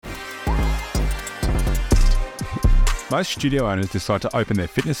Most studio owners decide to open their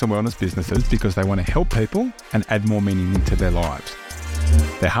fitness and wellness businesses because they want to help people and add more meaning into their lives.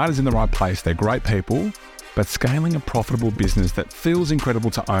 Their heart is in the right place, they're great people, but scaling a profitable business that feels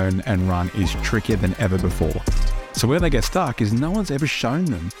incredible to own and run is trickier than ever before. So where they get stuck is no one's ever shown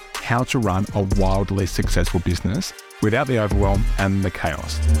them how to run a wildly successful business without the overwhelm and the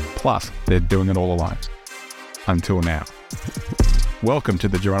chaos. Plus, they're doing it all alone. Until now. Welcome to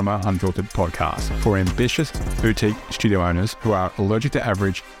the Geronimo Unfiltered podcast for ambitious boutique studio owners who are allergic to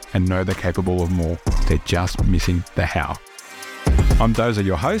average and know they're capable of more. They're just missing the how. I'm Dozer,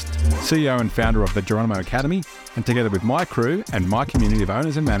 your host, CEO and founder of the Geronimo Academy, and together with my crew and my community of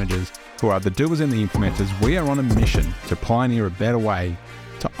owners and managers who are the doers and the implementers, we are on a mission to pioneer a better way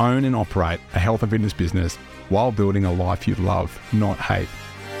to own and operate a health and fitness business while building a life you love, not hate.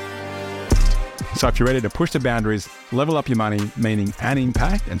 So if you're ready to push the boundaries, level up your money, meaning and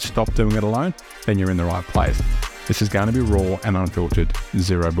impact, and stop doing it alone, then you're in the right place. This is going to be raw and unfiltered,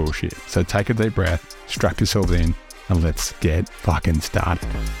 zero bullshit. So take a deep breath, strap yourselves in, and let's get fucking started.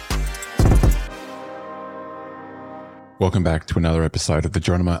 Welcome back to another episode of the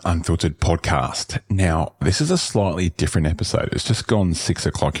Geronimo Unfiltered podcast. Now, this is a slightly different episode. It's just gone 6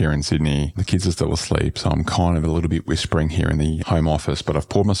 o'clock here in Sydney. The kids are still asleep, so I'm kind of a little bit whispering here in the home office, but I've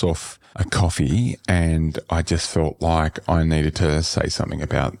poured myself a coffee and I just felt like I needed to say something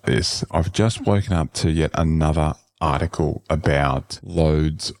about this. I've just woken up to yet another article about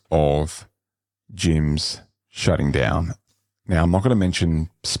loads of gyms shutting down. Now, I'm not going to mention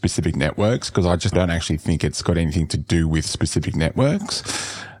specific networks because I just don't actually think it's got anything to do with specific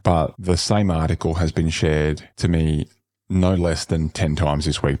networks. But the same article has been shared to me no less than 10 times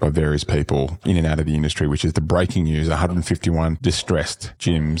this week by various people in and out of the industry, which is the breaking news: 151 distressed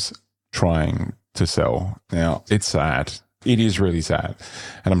gyms trying to sell. Now, it's sad. It is really sad.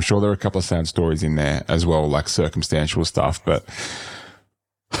 And I'm sure there are a couple of sad stories in there as well, like circumstantial stuff. But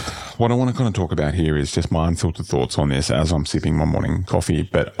what I want to kind of talk about here is just my unfiltered thoughts on this as I'm sipping my morning coffee.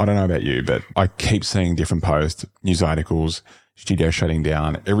 But I don't know about you, but I keep seeing different posts, news articles, studios shutting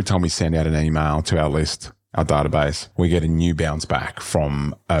down. Every time we send out an email to our list, our database, we get a new bounce back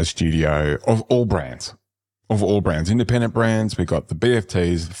from a studio of all brands. Independent brands. We got the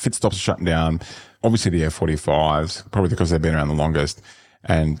BFTs, Fitstops are shutting down. Obviously the F45s, probably because they've been around the longest.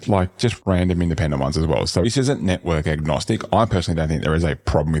 And like just random independent ones as well. So this isn't network agnostic. I personally don't think there is a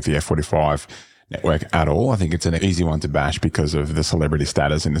problem with the F45 network at all. I think it's an easy one to bash because of the celebrity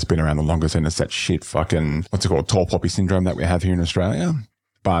status and it's been around the longest and it's that shit fucking, what's it called, tall poppy syndrome that we have here in Australia.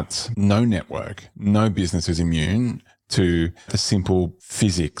 But no network, no business is immune to the simple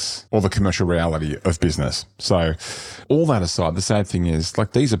physics or the commercial reality of business. So all that aside, the sad thing is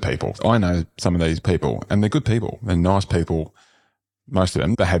like these are people. I know some of these people and they're good people. They're nice people. Most of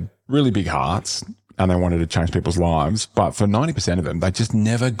them, they had really big hearts and they wanted to change people's lives. But for 90% of them, they just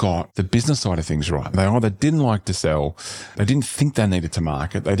never got the business side of things right. They either didn't like to sell, they didn't think they needed to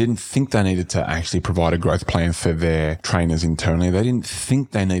market, they didn't think they needed to actually provide a growth plan for their trainers internally, they didn't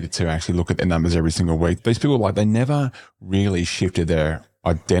think they needed to actually look at their numbers every single week. These people, like, they never really shifted their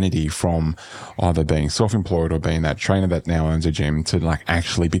identity from either being self-employed or being that trainer that now owns a gym to like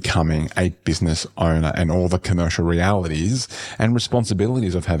actually becoming a business owner and all the commercial realities and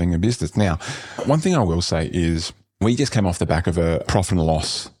responsibilities of having a business. Now, one thing I will say is we just came off the back of a profit and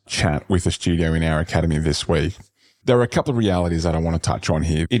loss chat with a studio in our academy this week. There are a couple of realities that I want to touch on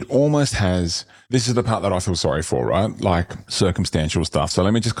here. It almost has, this is the part that I feel sorry for, right? Like circumstantial stuff. So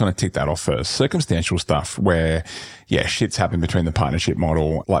let me just kind of tick that off first. Circumstantial stuff where, yeah, shit's happened between the partnership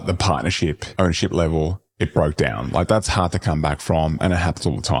model, like the partnership ownership level, it broke down. Like that's hard to come back from and it happens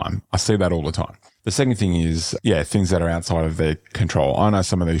all the time. I see that all the time. The second thing is, yeah, things that are outside of their control. I know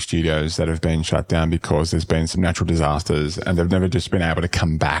some of these studios that have been shut down because there's been some natural disasters and they've never just been able to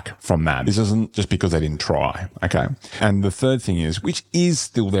come back from that. This isn't just because they didn't try, okay? And the third thing is, which is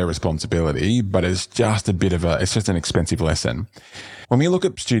still their responsibility, but it's just a bit of it's just an expensive lesson. When we look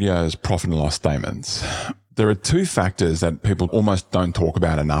at studios' profit and loss statements, there are two factors that people almost don't talk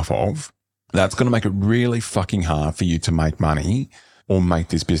about enough of. That's going to make it really fucking hard for you to make money or make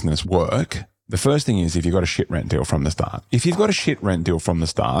this business work. The first thing is if you've got a shit rent deal from the start. If you've got a shit rent deal from the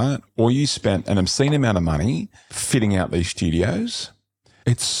start, or you spent an obscene amount of money fitting out these studios,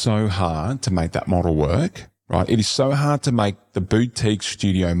 it's so hard to make that model work, right? It is so hard to make the boutique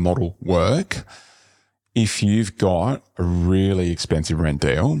studio model work if you've got a really expensive rent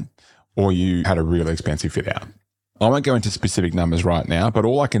deal or you had a really expensive fit out. I won't go into specific numbers right now, but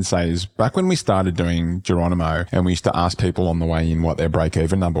all I can say is back when we started doing Geronimo and we used to ask people on the way in what their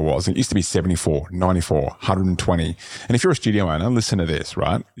break-even number was, it used to be 74, 94, 120. And if you're a studio owner, listen to this,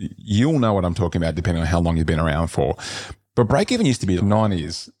 right? You'll know what I'm talking about depending on how long you've been around for. But break-even used to be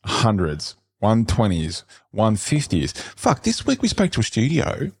 90s, 100s, 120s, 150s. Fuck, this week we spoke to a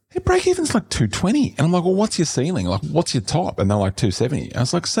studio. Their break-even's like 220. And I'm like, well, what's your ceiling? Like, what's your top? And they're like 270. I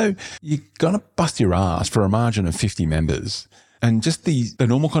was like, so you're going to bust your ass for a margin of 50 members. And just the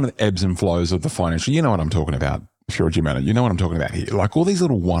normal kind of ebbs and flows of the financial, you know what I'm talking about. If you're a gym owner, you know what I'm talking about here. Like all these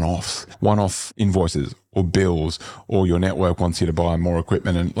little one-off invoices or bills, or your network wants you to buy more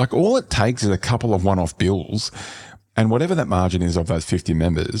equipment. And like all it takes is a couple of one-off bills. And whatever that margin is of those 50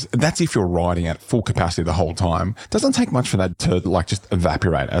 members, that's if you're riding at full capacity the whole time. It doesn't take much for that to like just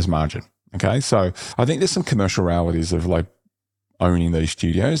evaporate as margin. Okay. So I think there's some commercial realities of like owning these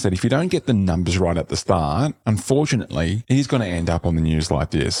studios that if you don't get the numbers right at the start, unfortunately, it is going to end up on the news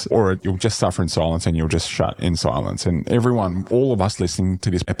like this, or you'll just suffer in silence and you'll just shut in silence. And everyone, all of us listening to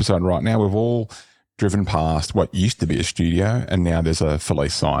this episode right now, we've all driven past what used to be a studio and now there's a for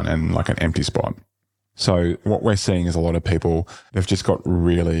lease sign and like an empty spot. So what we're seeing is a lot of people, they've just got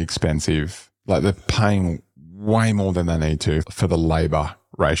really expensive, like they're paying way more than they need to for the labor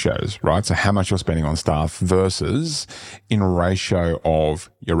ratios, right? So how much you're spending on staff versus in ratio of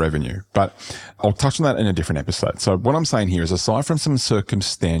your revenue. But I'll touch on that in a different episode. So what I'm saying here is aside from some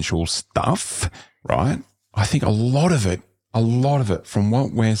circumstantial stuff, right? I think a lot of it from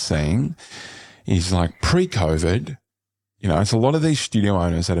what we're seeing is like pre-COVID. You know, it's a lot of these studio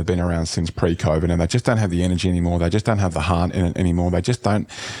owners that have been around since pre-COVID and they just don't have the energy anymore. They just don't have the heart in it anymore. They're just done.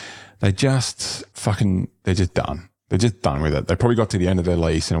 They're just done. They're just done with it. They probably got to the end of their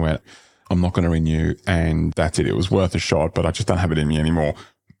lease and went, I'm not going to renew. And that's it. It was worth a shot, but I just don't have it in me anymore.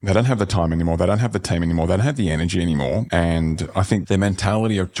 They don't have the time anymore. They don't have the team anymore. They don't have the energy anymore. And I think their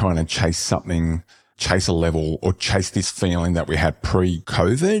mentality of trying to chase something, chase a level or chase this feeling that we had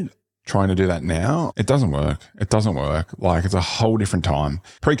pre-COVID, trying to do that now, it doesn't work. It doesn't work. Like it's a whole different time.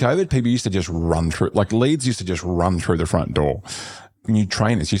 Pre-COVID, people used to just run through, like leads used to just run through the front door. New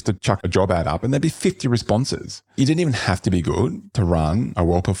trainers used to chuck a job ad up and there'd be 50 responses. You didn't even have to be good to run a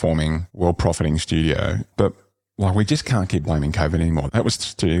well-performing, well-profiting studio. But like we just can't keep blaming COVID anymore. That was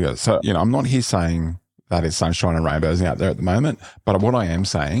studio. So, you know, I'm not here saying that it's sunshine and rainbows out there at the moment. But what I am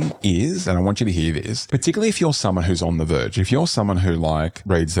saying is, and I want you to hear this, particularly if you're someone who's on the verge, if you're someone who like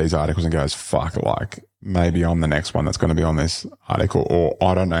reads these articles and goes, fuck, like maybe I'm the next one that's going to be on this article, or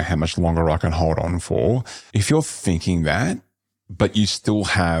I don't know how much longer I can hold on for. If you're thinking that, but you still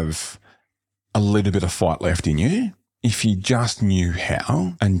have a little bit of fight left in you, if you just knew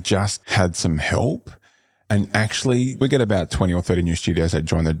how and just had some help. And actually, we get about 20 or 30 new studios that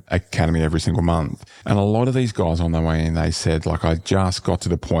join the academy every single month. And a lot of these guys on their way in, they said, like, I just got to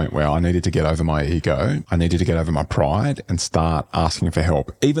the point where I needed to get over my ego. I needed to get over my pride and start asking for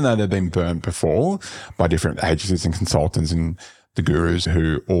help, even though they've been burnt before by different agencies and consultants and the gurus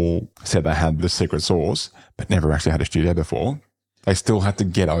who all said they had the secret sauce, but never actually had a studio before. They still had to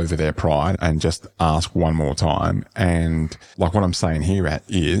get over their pride and just ask one more time. And like what I'm saying here at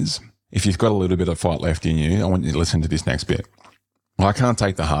is, if you've got a little bit of fight left in you, I want you to listen to this next bit. I can't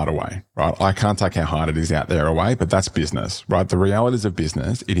take the heart away, right? I can't take how hard it is out there away, but that's business, right? The realities of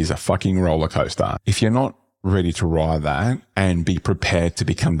business, it is a fucking roller coaster. If you're not ready to ride that and be prepared to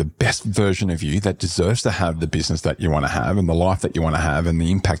become the best version of you that deserves to have the business that you want to have and the life that you want to have and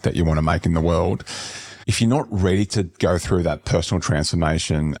the impact that you want to make in the world, if you're not ready to go through that personal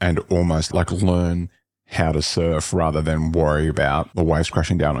transformation and almost like learn how to surf rather than worry about the waves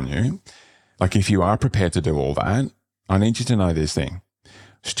crashing down on you. Like if you are prepared to do all that, I need you to know this thing.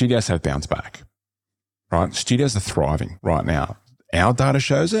 Studios have bounced back, right? Studios are thriving right now. Our data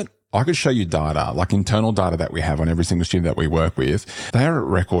shows it. I could show you data, like internal data that we have on every single studio that we work with. They are at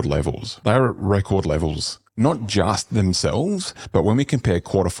record levels. They are at record levels, not just themselves, but when we compare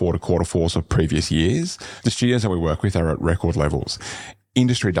quarter four to quarter fours of previous years, the studios that we work with are at record levels.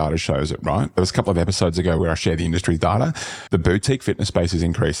 Industry data shows it, right? There was a couple of episodes ago where I shared the industry data. The boutique fitness space is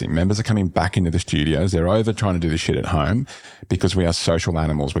increasing. Members are coming back into the studios. They're over trying to do this shit at home because we are social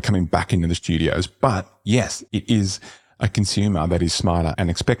animals. We're coming back into the studios. But yes, it is a consumer that is smarter and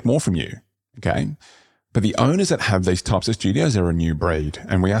expect more from you. Okay. But the owners that have these types of studios are a new breed.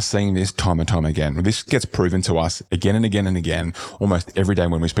 And we are seeing this time and time again. This gets proven to us again and again and again, almost every day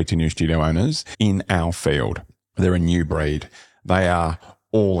when we speak to new studio owners in our field. They're a new breed. They are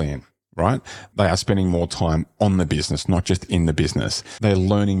all in, right? They are spending more time on the business, not just in the business. They're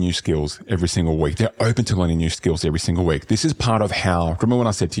learning new skills every single week. They're open to learning new skills every single week. This is part of how, remember when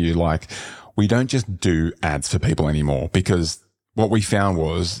I said to you, like, we don't just do ads for people anymore, because what we found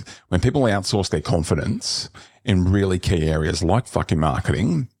was when people outsource their confidence in really key areas like fucking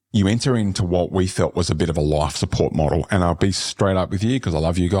marketing, you enter into what we felt was a bit of a life support model. And I'll be straight up with you because I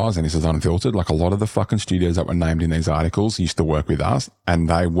love you guys and this is unfiltered. Like, a lot of the fucking studios that were named in these articles used to work with us, and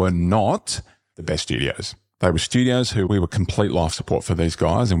they were not the best studios. They were studios who we were complete life support for these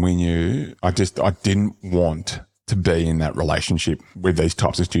guys. And we knew I didn't want to be in that relationship with these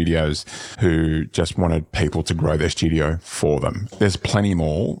types of studios who just wanted people to grow their studio for them. There's plenty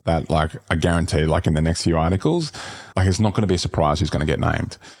more that, like, I guarantee, like in the next few articles, like, it's not going to be a surprise who's going to get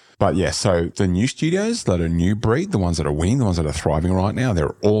named. But yeah, so the new studios that are new breed, the ones that are winning, the ones that are thriving right now,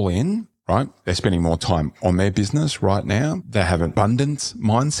 they're all in, right? They're spending more time on their business right now. They have an abundance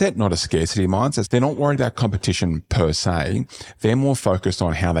mindset, not a scarcity mindset. They're not worried about competition per se. They're more focused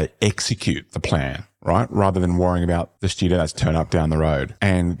on how they execute the plan, right? Rather than worrying about the studio that's turned up down the road.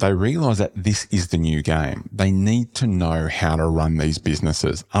 And they realize that this is the new game. They need to know how to run these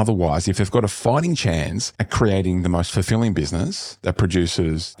businesses. Otherwise, if they've got a fighting chance at creating the most fulfilling business that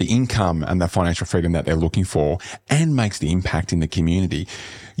produces the income and the financial freedom that they're looking for and makes the impact in the community,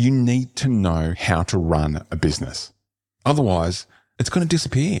 you need to know how to run a business. Otherwise, it's going to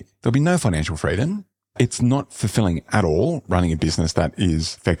disappear. There'll be no financial freedom. It's not fulfilling at all running a business that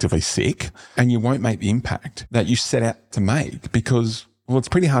is effectively sick, and you won't make the impact that you set out to make because, well, it's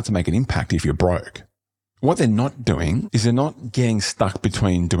pretty hard to make an impact if you're broke. What they're not doing is they're not getting stuck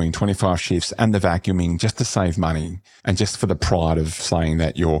between doing 25 shifts and the vacuuming just to save money and just for the pride of saying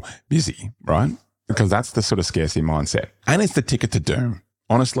that you're busy, right? Because that's the sort of scarcity mindset. And it's the ticket to doom.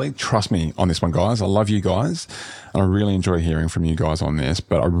 Honestly, trust me on this one, guys. I love you guys. And I really enjoy hearing from you guys on this,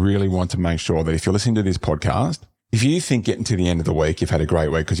 but I really want to make sure that if you're listening to this podcast, if you think getting to the end of the week, you've had a great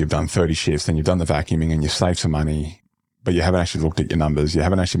week because you've done 30 shifts and you've done the vacuuming and you've saved some money, but you haven't actually looked at your numbers, you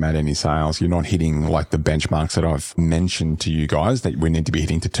haven't actually made any sales, you're not hitting like the benchmarks that I've mentioned to you guys that we need to be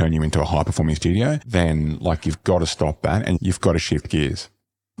hitting to turn you into a high performing studio, then like you've got to stop that and you've got to shift gears.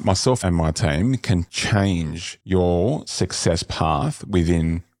 Myself and my team can change your success path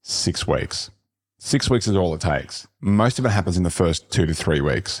within 6 weeks. 6 weeks is all it takes. Most of it happens in the first 2 to 3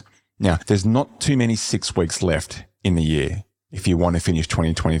 weeks. Now, there's not too many 6 weeks left in the year if you want to finish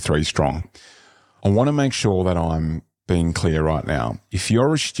 2023 strong. I want to make sure that I'm being clear right now. If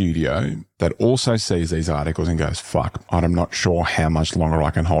you're a studio that also sees these articles and goes, fuck, I'm not sure how much longer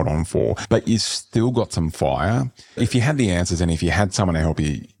I can hold on for, but you've still got some fire. If you had the answers and if you had someone to help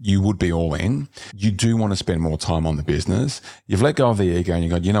you, you would be all in. You do want to spend more time on the business. You've let go of the ego and you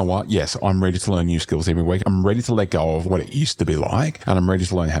go, you know what? Yes, I'm ready to learn new skills every week. I'm ready to let go of what it used to be like. And I'm ready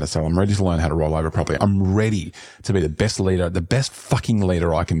to learn how to sell. I'm ready to learn how to roll over properly. I'm ready to be the best leader, the best fucking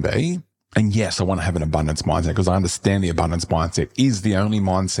leader I can be. And yes, I want to have an abundance mindset because I understand the abundance mindset is the only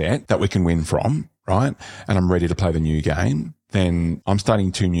mindset that we can win from, right? And I'm ready to play the new game. Then I'm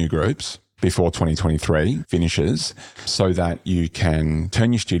starting 2 new groups before 2023 finishes so that you can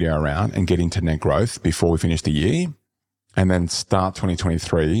turn your studio around and get into net growth before we finish the year. And then start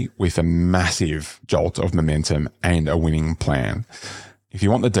 2023 with a massive jolt of momentum and a winning plan. If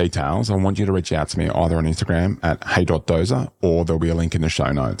you want the details, I want you to reach out to me either on Instagram at hey.dozer or there'll be a link in the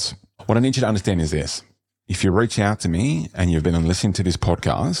show notes. What I need you to understand is this. If you reach out to me and you've been listening to this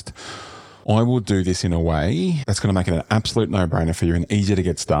podcast, I will do this in a way that's going to make it an absolute no-brainer for you and easier to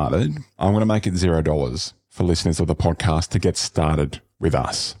get started. I'm going to make it $0 for listeners of the podcast to get started with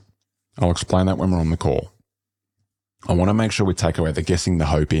us. I'll explain that when we're on the call. I want to make sure we take away the guessing, the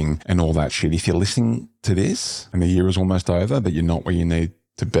hoping, and all that shit. If you're listening to this and the year is almost over, but you're not where you need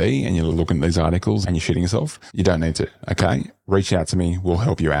to be and you're looking at these articles and you're shitting yourself, you don't need to, okay? Reach out to me. We'll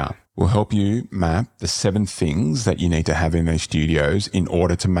help you out. We'll help you map the 7 things that you need to have in these studios in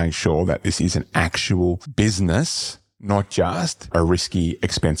order to make sure that this is an actual business, not just a risky,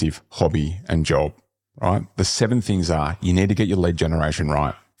 expensive hobby and job, right? The 7 things are you need to get your lead generation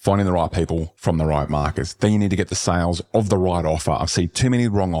right, finding the right people from the right markets. Then you need to get the sales of the right offer. I've seen too many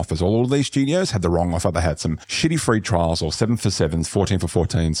wrong offers. All of these studios had the wrong offer. They had some shitty free trials or 7 for 7s, 14 for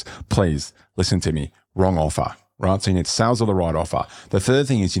 14s. Please listen to me. Wrong offer. Right? So you need sales of the right offer. The third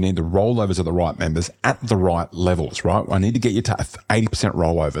thing is you need the rollovers of the right members at the right levels, right? I need to get you to 80%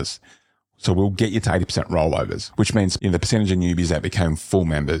 rollovers. So we'll get you to 80% rollovers, which means the percentage of newbies that became full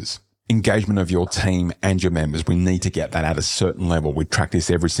members. Engagement of your team and your members. We need to get that at a certain level. We track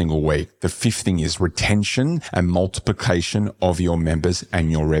this every single week. The 5th thing is retention and multiplication of your members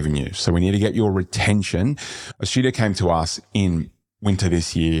and your revenue. So we need to get your retention. A studio came to us in winter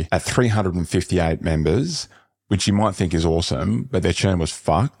this year at 358 members which you might think is awesome, but their churn was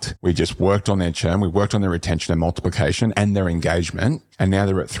fucked. We just worked on their churn. We worked on their retention and multiplication and their engagement. And now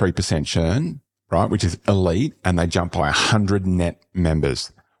they're at 3% churn, right? Which is elite. And they jumped by 100 net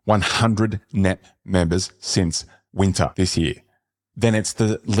members, 100 net members since winter this year. Then it's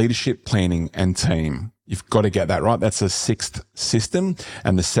the leadership, planning and team. You've got to get that right. That's the 6th system.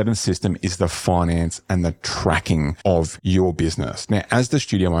 And the 7th system is the finance and the tracking of your business. Now, as the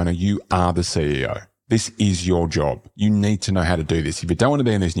studio owner, you are the CEO. This is your job. You need to know how to do this. If you don't want to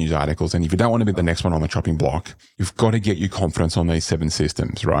be in these news articles and if you don't want to be the next one on the chopping block, you've got to get your confidence on these 7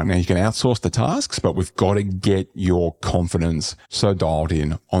 systems, right? Now, you can outsource the tasks, but we've got to get your confidence so dialed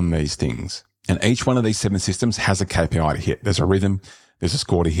in on these things. And each one of these 7 systems has a KPI to hit. There's a rhythm, there's a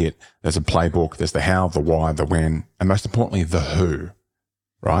score to hit, there's a playbook, there's the how, the why, the when, and most importantly, the who,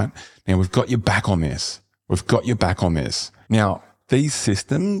 right? Now, we've got your back on this. We've got your back on this. Now, these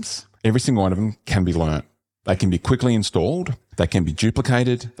systems, every single one of them can be learnt. They can be quickly installed. They can be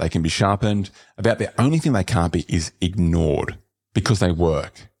duplicated. They can be sharpened. About the only thing they can't be is ignored because they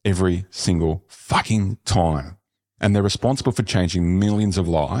work every single fucking time. And they're responsible for changing millions of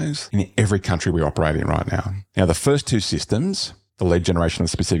lives in every country we operate in right now. Now, the first 2 systems, the lead generation of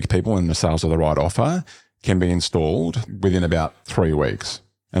specific people and the sales of the right offer, can be installed within about 3 weeks.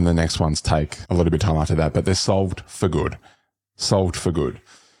 And the next ones take a little bit of time after that, but they're solved for good. Solved for good.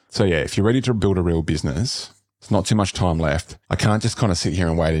 So yeah, if you're ready to build a real business, there's not too much time left. I can't just kind of sit here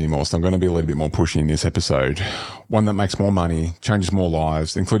and wait anymore. So I'm going to be a little bit more pushy in this episode. One that makes more money, changes more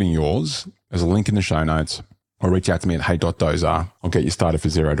lives, including yours. There's a link in the show notes. Or reach out to me at hey.dozer. I'll get you started for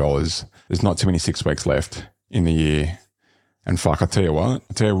 $0. There's not too many 6 weeks left in the year. And fuck, I'll tell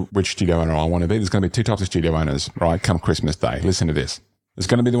you which studio owner I want to be. There's going to be 2 types of studio owners, right? Come Christmas Day. Listen to this. There's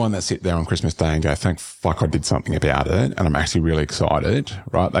going to be the one that sit there on Christmas Day and go, thank fuck I did something about it. And I'm actually really excited,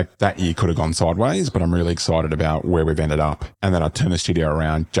 right? Like that year could have gone sideways, but I'm really excited about where we've ended up. And then I turned the studio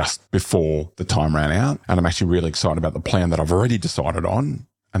around just before the time ran out. And I'm actually really excited about the plan that I've already decided on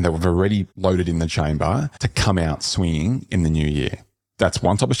and that we've already loaded in the chamber to come out swinging in the new year. That's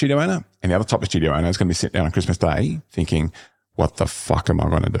one type of studio owner. And the other type of studio owner is going to be sitting down on Christmas Day thinking, what the fuck am I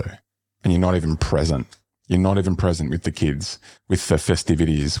going to do? And you're not even present. You're not even present with the kids, with the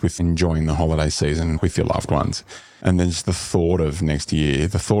festivities, with enjoying the holiday season with your loved ones. And then just the thought of next year,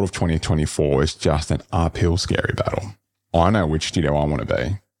 the thought of 2024 is just an uphill, scary battle. I know which studio I want to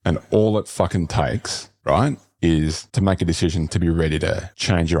be. And all it fucking takes, right, is to make a decision to be ready to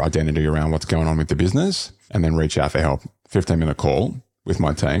change your identity around what's going on with the business and then reach out for help. 15-minute call with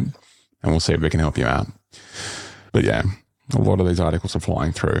my team and we'll see if we can help you out. But yeah, a lot of these articles are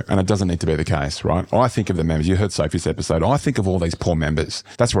flying through and it doesn't need to be the case, right? I think of the members. You heard Sophie's episode. I think of all these poor members.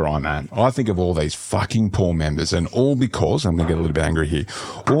 That's where I'm at. I think of all these fucking poor members and all because, I'm going to get a little bit angry here,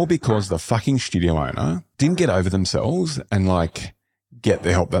 all because the fucking studio owner didn't get over themselves and like get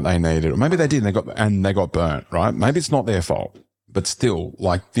the help that they needed. Or maybe they did and they got burnt, right? Maybe it's not their fault. But still,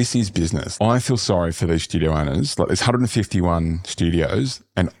 like, this is business. I feel sorry for these studio owners. Like, there's 151 studios,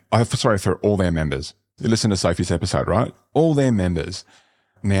 and I feel sorry for all their members. You listen to Sophie's episode, right? All their members.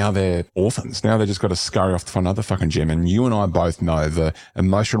 Now they're orphans. Now they just got to scurry off to another fucking gym. And you and I both know the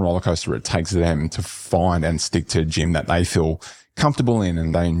emotional roller coaster it takes them to find and stick to a gym that they feel comfortable in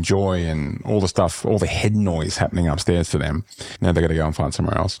and they enjoy and all the stuff, all the head noise happening upstairs for them. Now they got to go and find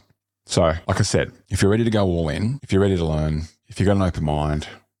somewhere else. So, like I said, if you're ready to go all in, if you're ready to learn, if you've got an open mind,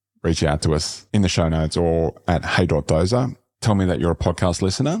 reach out to us in the show notes or at hey.dozer. Tell me that you're a podcast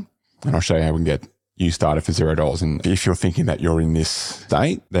listener and I'll show you how we can get you started for $0. And if you're thinking that you're in this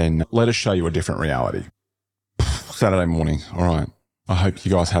state, then let us show you a different reality. Saturday morning. All right. I hope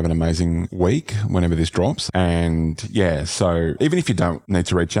you guys have an amazing week whenever this drops. And yeah, so even if you don't need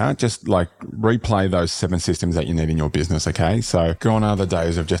to reach out, just like replay those 7 systems that you need in your business. Okay. So gone are the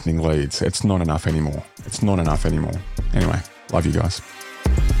days of just needing leads. It's not enough anymore. It's not enough anymore. Anyway, love you guys.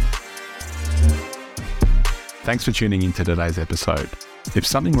 Thanks for tuning into today's episode. If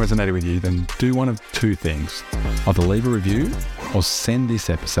something resonated with you, then do one of 2 things. Either leave a review or send this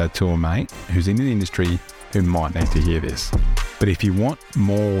episode to a mate who's in the industry who might need to hear this. But if you want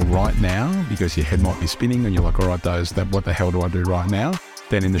more right now, because your head might be spinning and you're like, all right, what the hell do I do right now?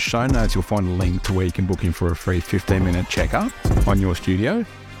 Then in the show notes, you'll find a link to where you can book in for a free 15-minute checkup on your studio,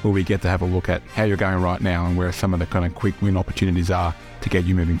 where we get to have a look at how you're going right now and where some of the kind of quick win opportunities are to get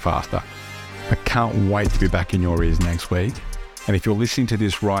you moving faster. I can't wait to be back in your ears next week. And if you're listening to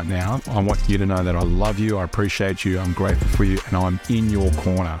this right now, I want you to know that I love you, I appreciate you, I'm grateful for you, and I'm in your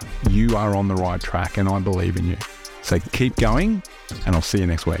corner. You are on the right track and I believe in you. So keep going and I'll see you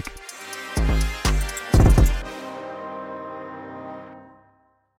next week.